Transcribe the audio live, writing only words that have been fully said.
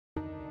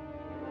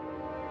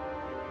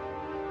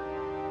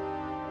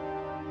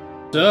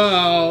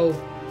So,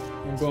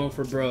 I'm going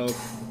for broke.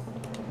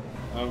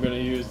 I'm going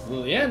to use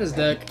Liliana's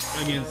deck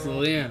against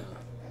Liliana.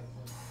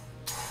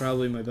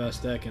 Probably my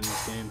best deck in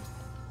this game.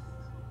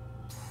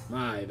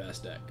 My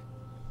best deck.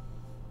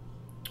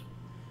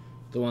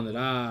 The one that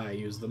I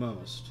use the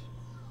most.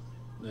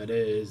 That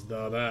is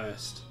the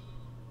best.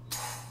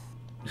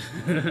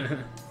 The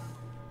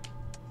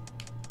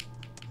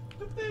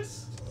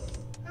best.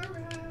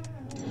 Alright.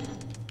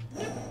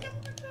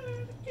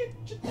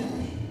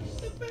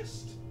 The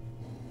best.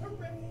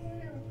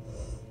 Around.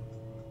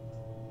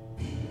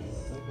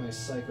 Like my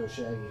psycho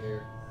shaggy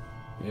hair.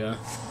 Yeah.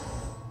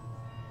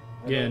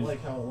 I don't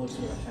like how it looks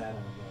with a hat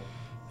on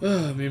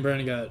though. Me and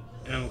Brandon got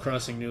Animal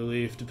Crossing New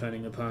Leaf,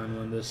 depending upon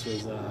when this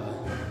was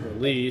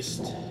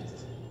released.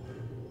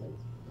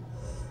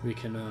 We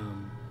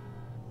can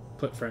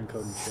put friend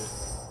code and shit.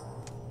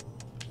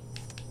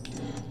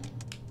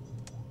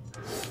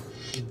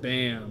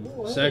 Bam.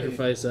 Ooh, hey.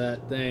 Sacrifice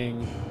that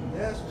thing.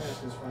 Gas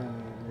mask is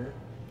finally in here.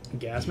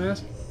 Gas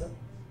mask? Yep.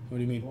 What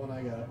do you mean? The one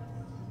I got.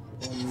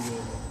 The one you gave me.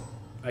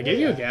 I gave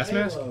you a gas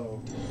mask?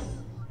 Halo.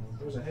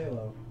 It was a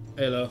halo.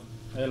 Halo.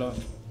 Halo.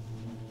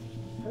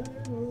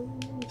 Halo.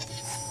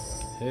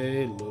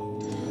 Halo,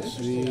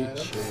 sweet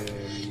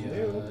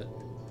chariot.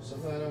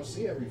 Something I don't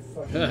see every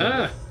fucking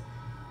Haha! day.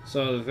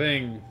 So the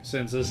thing,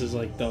 since this is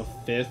like the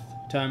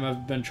 5th time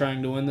I've been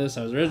trying to win this,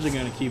 I was originally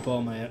going to keep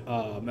all my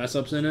mess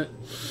ups in it.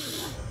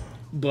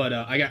 But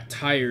I got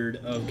tired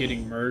of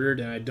getting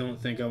murdered, and I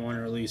don't think I want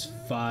to release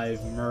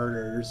 5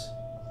 murders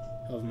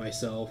of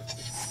myself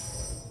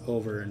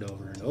over and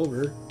over and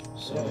over.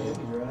 So Yeah,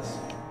 hippie dress.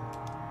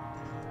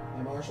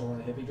 Hey Marshall,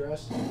 want a hippie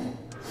dress?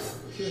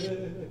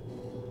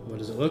 what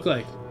does it look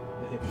like?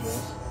 A hippie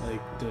dress.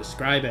 Like,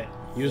 describe it.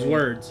 Use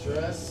words.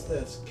 Dress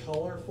that's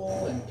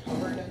colorful and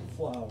covered in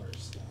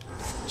flowers.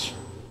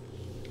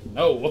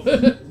 No.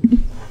 I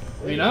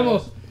mean, I'm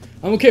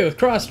okay with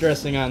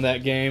cross-dressing on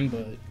that game,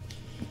 but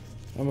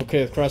I'm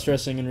okay with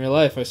cross-dressing in real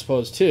life, I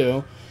suppose,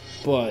 too.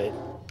 But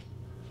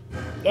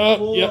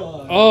oh, yep.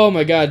 Oh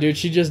my god, dude,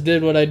 she just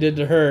did what I did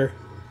to her.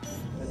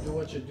 And do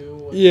what you do,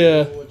 what Yeah.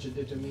 you do, what you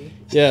did to me.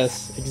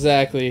 Yes,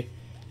 exactly.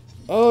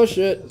 Oh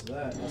shit. What is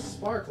that? A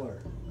sparkler.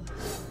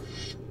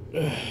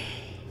 There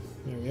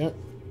we go.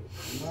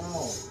 No. I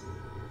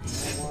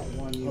want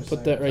one you I'll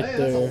put that right hey,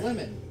 there. That's a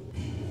lemon.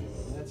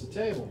 And that's a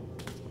table.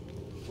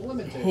 It's a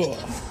lemon table.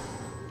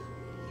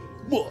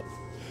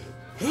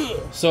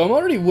 So I'm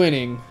already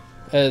winning,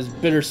 as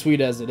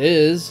bittersweet as it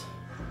is.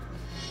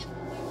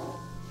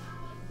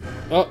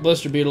 Oh,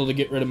 Blister Beetle to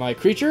get rid of my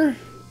creature.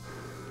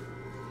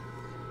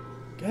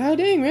 God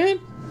dang, man.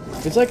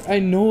 It's like I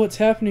know what's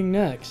happening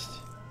next.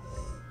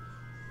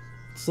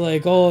 It's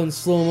like all in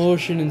slow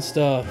motion and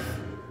stuff.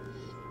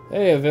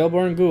 Hey, a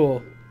Veilborn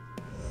Ghoul.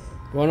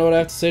 You wanna know what I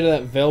have to say to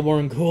that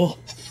Veilborn Ghoul?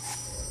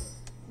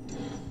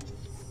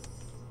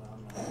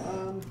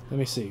 Let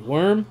me see.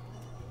 Worm?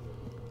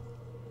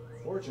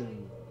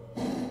 Fortune.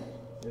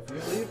 If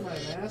you leave my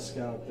mask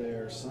out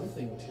there,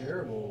 something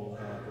terrible will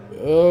happen.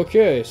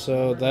 Okay,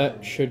 so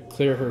that should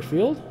clear her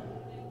field.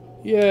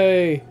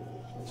 Yay!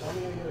 Tell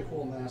me I get a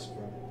cool mask from.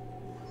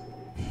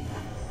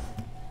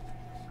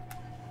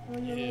 I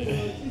got a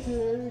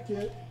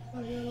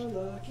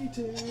lucky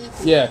ticket.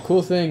 Yeah,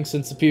 cool thing,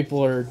 since the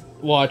people are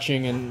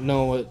watching and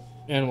know what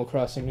Animal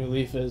Crossing New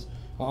Leaf is.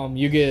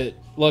 You get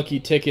lucky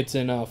tickets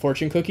in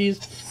fortune cookies,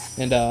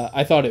 and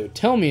I thought it would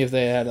tell me if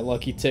they had a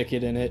lucky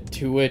ticket in it,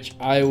 to which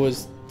I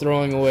was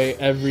throwing away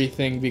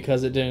everything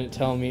because it didn't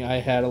tell me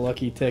I had a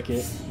lucky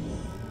ticket.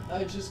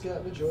 I just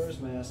got Majora's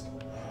Mask.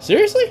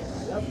 Seriously?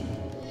 Yep.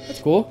 That's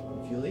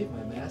cool. If you leave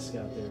my mask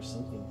out there,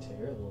 something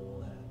terrible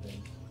will happen.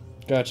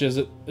 Gotcha.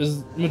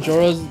 Is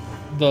Majora's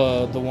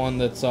the one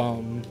that's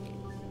the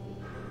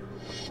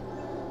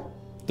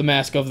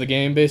mask of the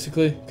game,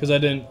 basically? Because I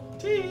didn't.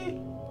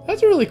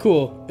 That's really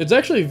cool. It's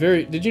actually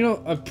very. Did you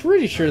know? I'm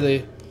pretty sure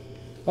they.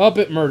 Oh,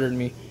 it murdered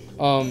me.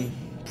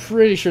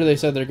 Pretty sure they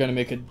said they're gonna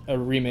make a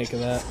remake of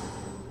that.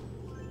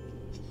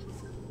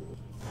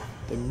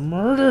 They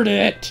murdered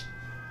it.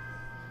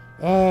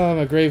 Oh, I'm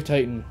a Grave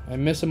Titan. I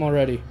miss him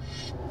already.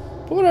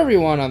 Put whatever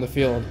you want on the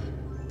field.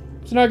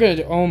 It's not gonna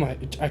do. Oh my!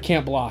 I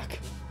can't block.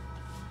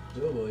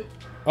 Do it, boy.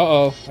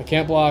 Uh-oh, I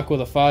can't block with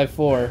a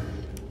 5/4.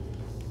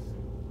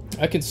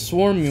 I can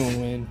swarm you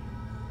and win.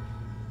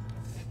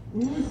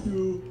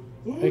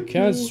 I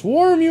can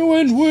swarm you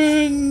and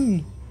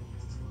win!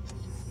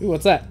 Ooh,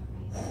 what's that?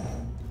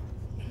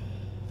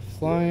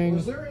 Flying.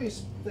 Was there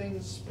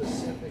anything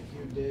specific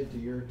you did to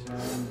your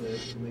town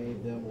that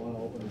made them want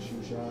to open a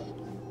shoe shop?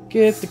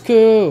 Get the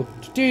cool.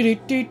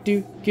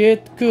 Do-do-do-do.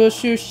 Get the cool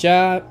shoe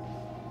shop.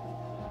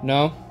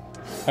 No.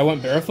 I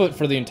went barefoot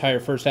for the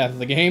entire first half of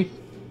the game.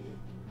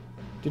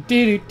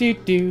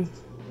 Do-do-do-do-do.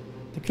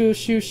 The cool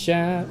shoe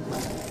shop.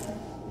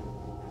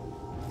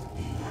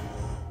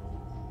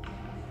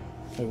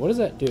 Wait, what does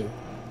that do?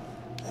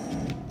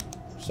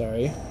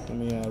 Sorry. Let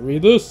me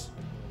read this.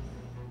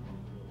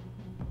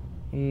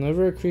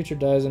 Whenever a creature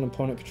dies an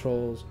opponent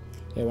controls...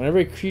 Yeah, whenever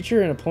a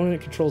creature an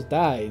opponent controls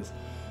dies,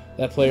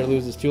 that player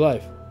loses 2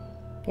 life.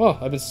 Well,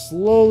 I've been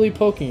slowly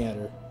poking at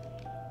her.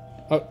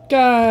 Oh,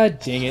 god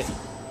dang it.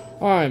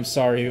 I'm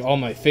sorry, all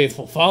my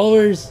faithful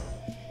followers.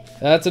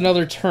 That's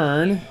another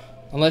turn.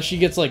 Unless she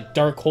gets, like,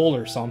 Dark Hole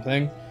or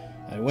something.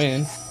 I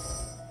win.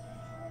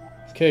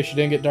 Okay, she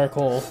didn't get Dark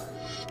Hole.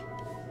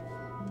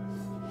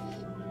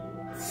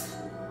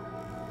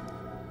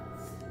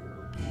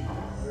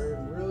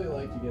 I'd really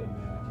like to get a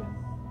mannequin.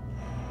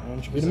 Why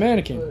don't you get a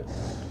mannequin?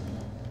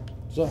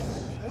 So. I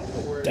don't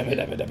know where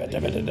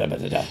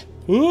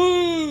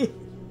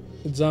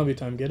It's zombie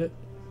time, get it?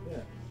 Yeah.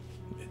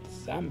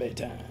 It's zombie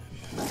time.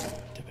 I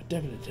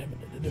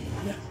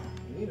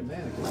need a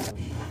mannequin.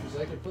 Because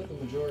I could put the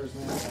Majora's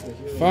Mask, the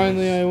hero.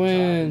 Finally, I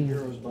win.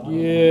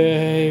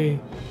 Yay.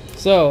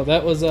 So,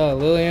 that was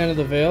Liliana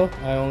the Veil.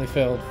 I only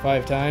failed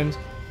 5 times.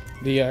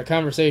 The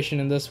conversation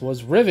in this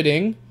was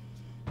riveting.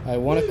 I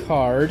won a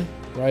card,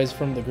 Rise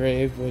from the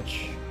Grave,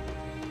 which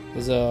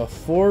is a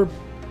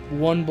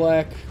 4/1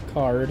 black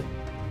card.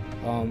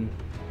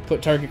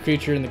 Put target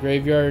creature in the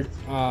graveyard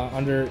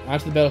onto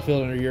the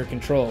battlefield under your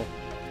control.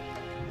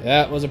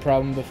 That was a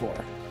problem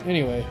before.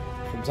 Anyway,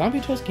 from Zombie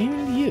Toast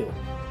Gaming to you,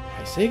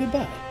 I say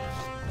goodbye.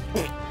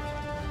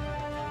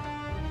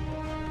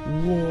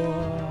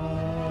 Whoa.